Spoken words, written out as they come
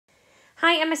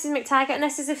Hi, I'm Mrs McTaggart and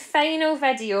this is the final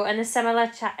video in the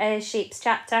similar shapes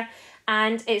chapter,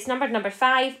 and it's number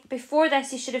 5. Before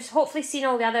this you should have hopefully seen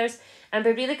all the others and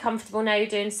be really comfortable now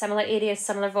doing similar areas,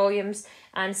 similar volumes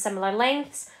and similar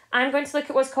lengths. I'm going to look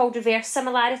at what's called reverse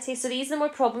similarity. So these are the more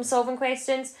problem solving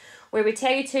questions where we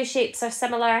tell you two shapes are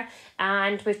similar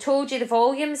and we've told you the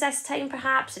volumes this time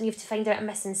perhaps, and you have to find out a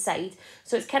missing side.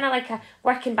 So it's kind of like a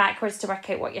working backwards to work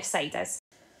out what your side is.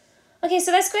 Okay,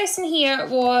 so this question here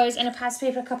was in a past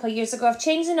paper a couple of years ago. I've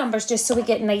changed the numbers just so we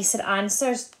get nicer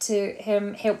answers to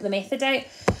help the method out.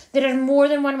 There are more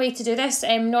than one way to do this.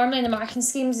 Normally in the marking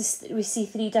schemes we see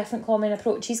 3 different common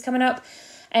approaches coming up.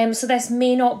 So this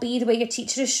may not be the way your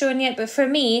teacher is showing it, but for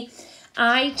me,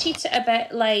 I treat it a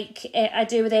bit like I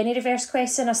do with any reverse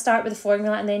question. I start with the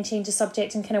formula and then change the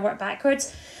subject and kind of work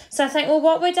backwards. So I think, well,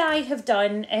 what would I have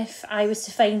done if I was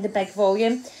to find the big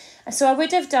volume? So I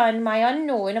would have done my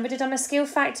unknown. I would have done my scale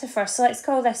factor first. So let's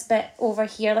call this bit over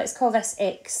here, let's call this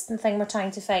x, the thing we're trying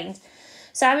to find.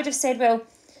 So I would have said, well,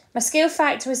 my scale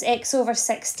factor was x over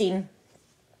 16.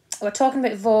 We're talking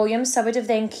about volume, so I would have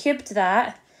then cubed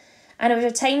that, and I would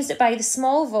have times it by the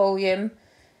small volume,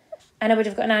 and I would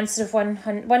have got an answer of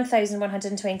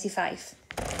 1,125.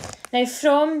 Now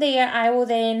from there, I will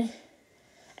then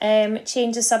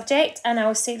change the subject, and I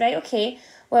will say, right, okay,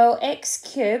 well, x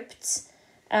cubed,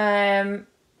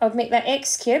 I'll make that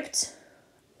x cubed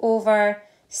over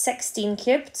 16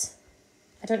 cubed.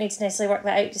 I don't need to necessarily work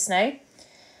that out just now.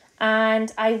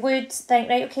 And I would think,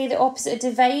 right, okay, the opposite of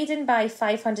dividing by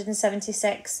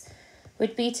 576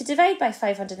 would be to divide by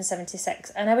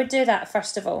 576. And I would do that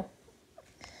first of all.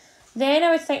 Then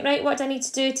I would think, right, what do I need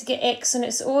to do to get x on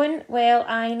its own? Well,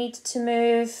 I need to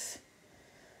move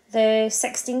the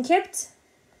 16 cubed.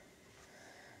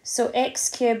 So x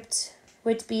cubed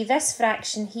would be this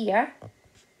fraction here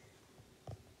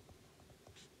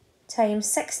times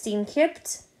 16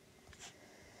 cubed,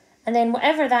 and then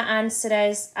whatever that answer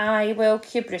is, I will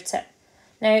cube root it.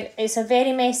 Now it's a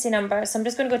very messy number, so I'm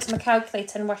just going to go to my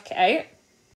calculator and work it out,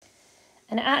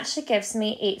 and it actually gives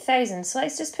me 8,000. So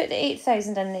let's just put the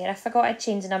 8,000 in there. I forgot I'd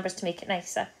change the numbers to make it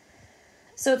nicer.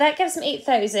 So that gives me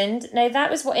 8,000. Now that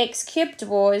was what x cubed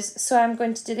was, so I'm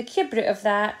going to do the cube root of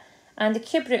that, and the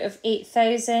cube root of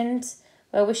 8,000,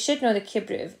 well, we should know the cube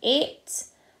root of 8,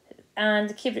 and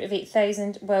the cube root of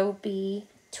 8,000 will be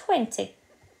 20.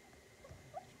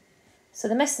 So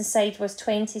the missing side was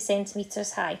 20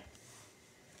 centimetres high.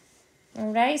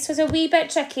 Alright, so it's a wee bit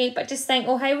tricky, but just think,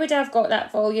 oh, how would I have got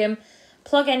that volume?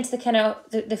 Plug into the kind of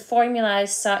the formula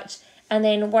as such, and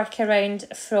then work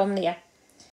around from there.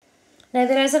 Now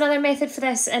there is another method for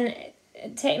this, and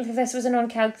technically if this was a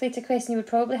non-calculator question, you would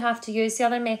probably have to use the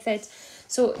other method.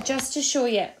 So just to show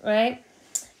you, right?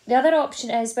 The other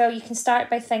option is, well, you can start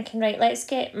by thinking, right, let's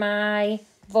get my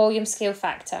volume scale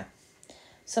factor.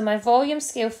 So my volume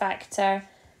scale factor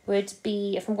would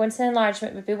be, if I'm going to the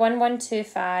enlargement, would be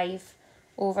 1125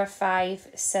 over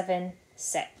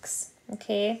 576.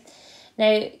 Okay.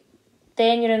 Now,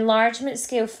 then your enlargement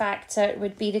scale factor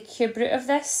would be the cube root of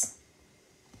this.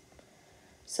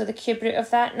 So the cube root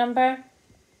of that number.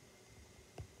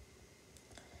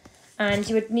 And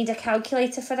you would need a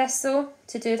calculator for this though,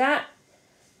 to do that.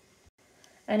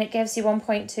 And it gives you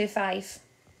 1.25.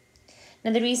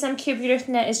 Now the reason I'm cube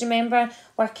rooting it is, remember,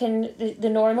 working the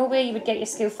normal way, you would get your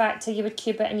scale factor, you would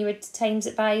cube it and you would times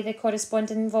it by the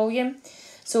corresponding volume.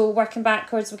 So working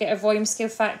backwards, we'll get our volume scale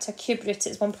factor, cube root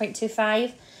is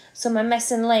 1.25. So my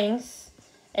missing length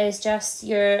is just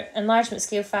your enlargement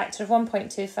scale factor of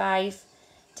 1.25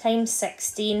 times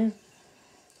 16.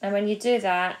 And when you do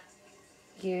that,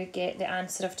 you get the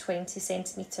answer of 20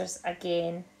 centimetres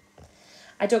again.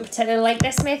 I don't particularly like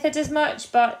this method as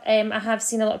much, but I have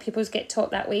seen a lot of pupils get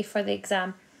taught that way for the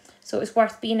exam. So it's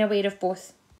worth being aware of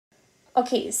both.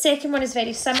 Okay, second one is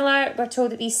very similar. We're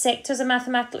told that these sectors are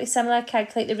mathematically similar.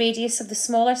 Calculate the radius of the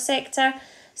smaller sector.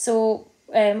 So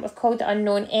I've called it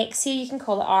unknown x here. You can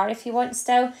call it r if you want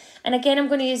still. And again, I'm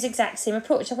going to use the exact same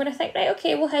approach. I'm going to think, right,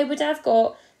 okay, well, how would I have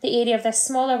got the area of this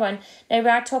smaller one? Now we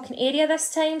are talking area this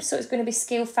time, so it's going to be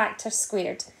scale factor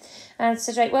squared. And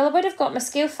so, right, well, I would have got my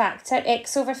scale factor,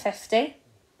 x over 50.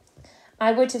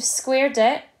 I would have squared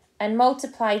it and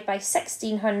multiplied by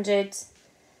 1600.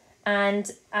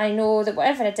 And I know that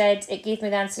whatever I did, it gave me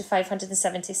the answer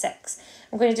 576.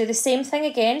 I'm going to do the same thing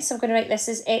again. So I'm going to write this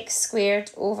as x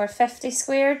squared over 50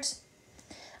 squared.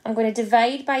 I'm going to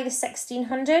divide by the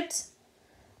 1600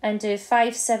 and do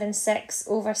 576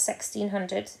 over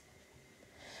 1600.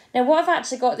 Now what I've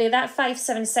actually got there, that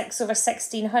 576 over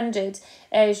 1600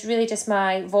 is really just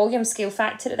my volume scale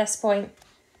factor at this point.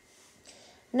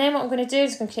 And then what I'm going to do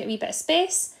is I'm going to create a wee bit of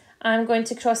space. I'm going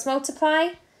to cross multiply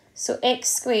So x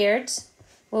squared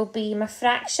will be my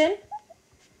fraction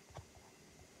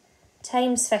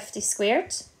times 50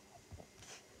 squared,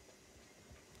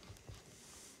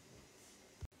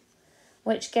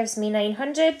 which gives me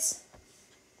 900.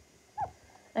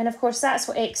 And of course that's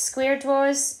what x squared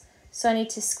was, so I need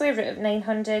to square root of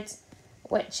 900,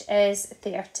 which is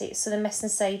 30. So the missing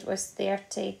side was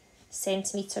 30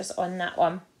 centimetres on that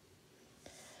one.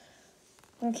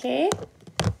 Okay.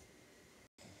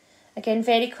 Again,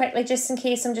 very quickly, just in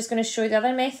case, I'm just going to show you the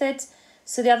other method.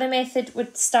 So the other method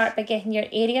would start by getting your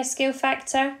area scale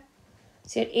factor.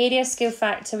 So your area scale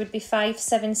factor would be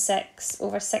 576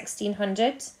 over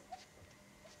 1600.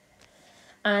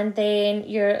 And then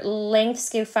your length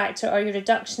scale factor or your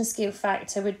reduction scale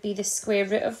factor would be the square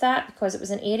root of that, because it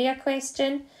was an area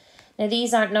question. Now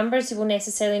these aren't numbers you will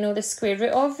necessarily know the square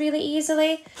root of really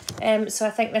easily. So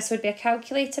I think this would be a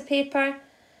calculator paper.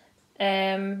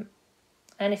 And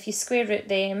if you square root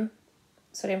them,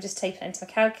 sorry, I'm just typing it into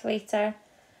my calculator,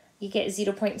 you get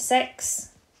 0.6.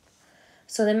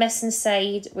 So the missing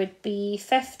side would be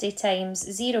 50 times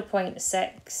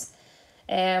 0.6.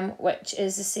 Which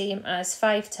is the same as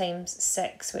 5 times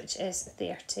 6, which is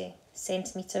 30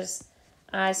 centimetres,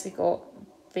 as we got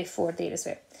before there as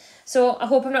well. So I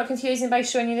hope I'm not confusing by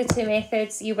showing you the two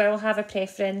methods. You will have a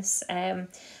preference. A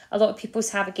lot of people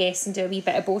have a guess and do a wee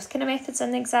bit of both kind of methods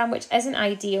in the exam, which isn't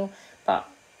ideal, but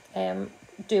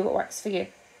do what works for you.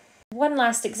 One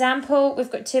last example,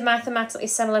 we've got two mathematically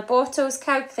similar bottles.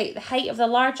 Calculate the height of the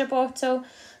larger bottle.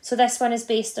 So this one is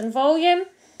based on volume.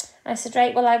 I said,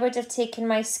 right, well, I would have taken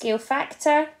my scale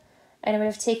factor and I would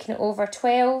have taken it over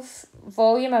 12.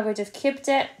 Volume, I would have cubed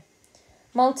it,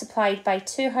 multiplied by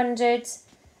 200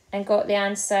 and got the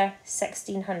answer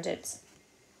 1600.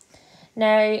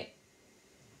 Now,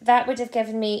 that would have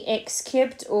given me x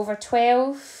cubed over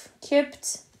 12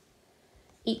 cubed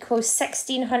equals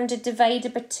 1600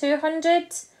 divided by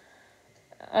 200,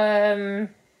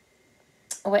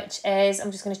 which is,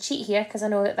 I'm just going to cheat here because I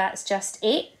know that that's just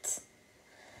 8.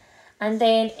 And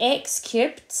then x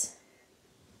cubed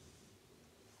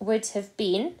would have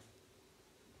been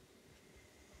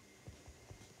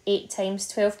 8 times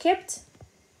 12 cubed,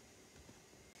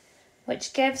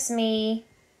 which gives me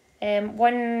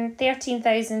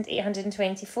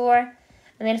 13,824. And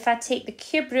then if I take the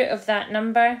cube root of that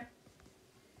number,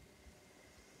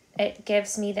 it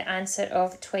gives me the answer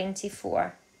of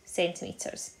 24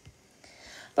 centimetres.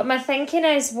 But my thinking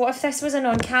is, what if this was a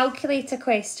non-calculator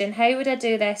question? How would I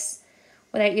do this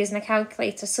without using a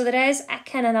calculator? So there is a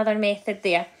kind of another method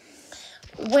there.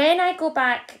 When I go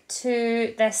back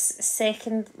to this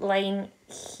second line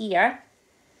here,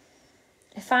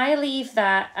 if I leave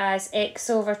that as x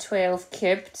over 12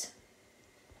 cubed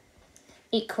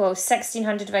equals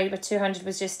 1600 divided by 200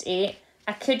 was just 8,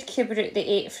 I could cube root the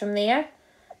 8 from there.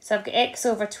 So I've got x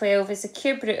over 12 is the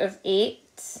cube root of 8.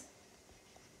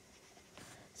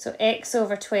 So x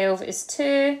over 12 is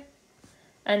 2.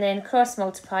 And then cross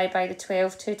multiply by the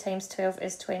 12. 2 times 12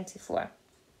 is 24.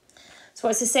 So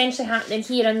what's essentially happening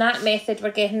here in that method,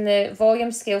 we're getting the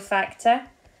volume scale factor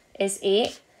is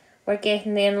 8. We're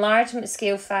getting the enlargement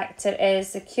scale factor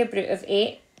is the cube root of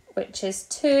 8, which is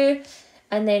 2.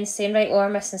 And then saying, right, well, our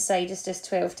missing side is just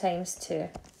 12 times 2.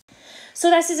 So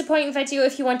this is a point video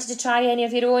if you wanted to try any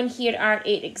of your own. Here are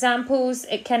 8 examples.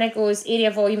 It kind of goes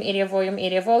area, volume, area, volume,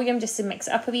 area, volume, just to mix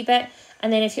it up a wee bit.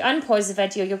 And then if you unpause the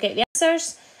video, you'll get the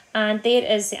answers. And there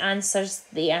is the answers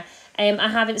there. I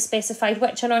haven't specified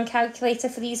which are on calculator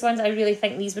for these ones. I really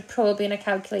think these would probably be in a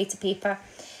calculator paper.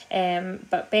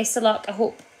 But best of luck. I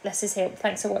hope this has helped.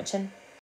 Thanks for watching.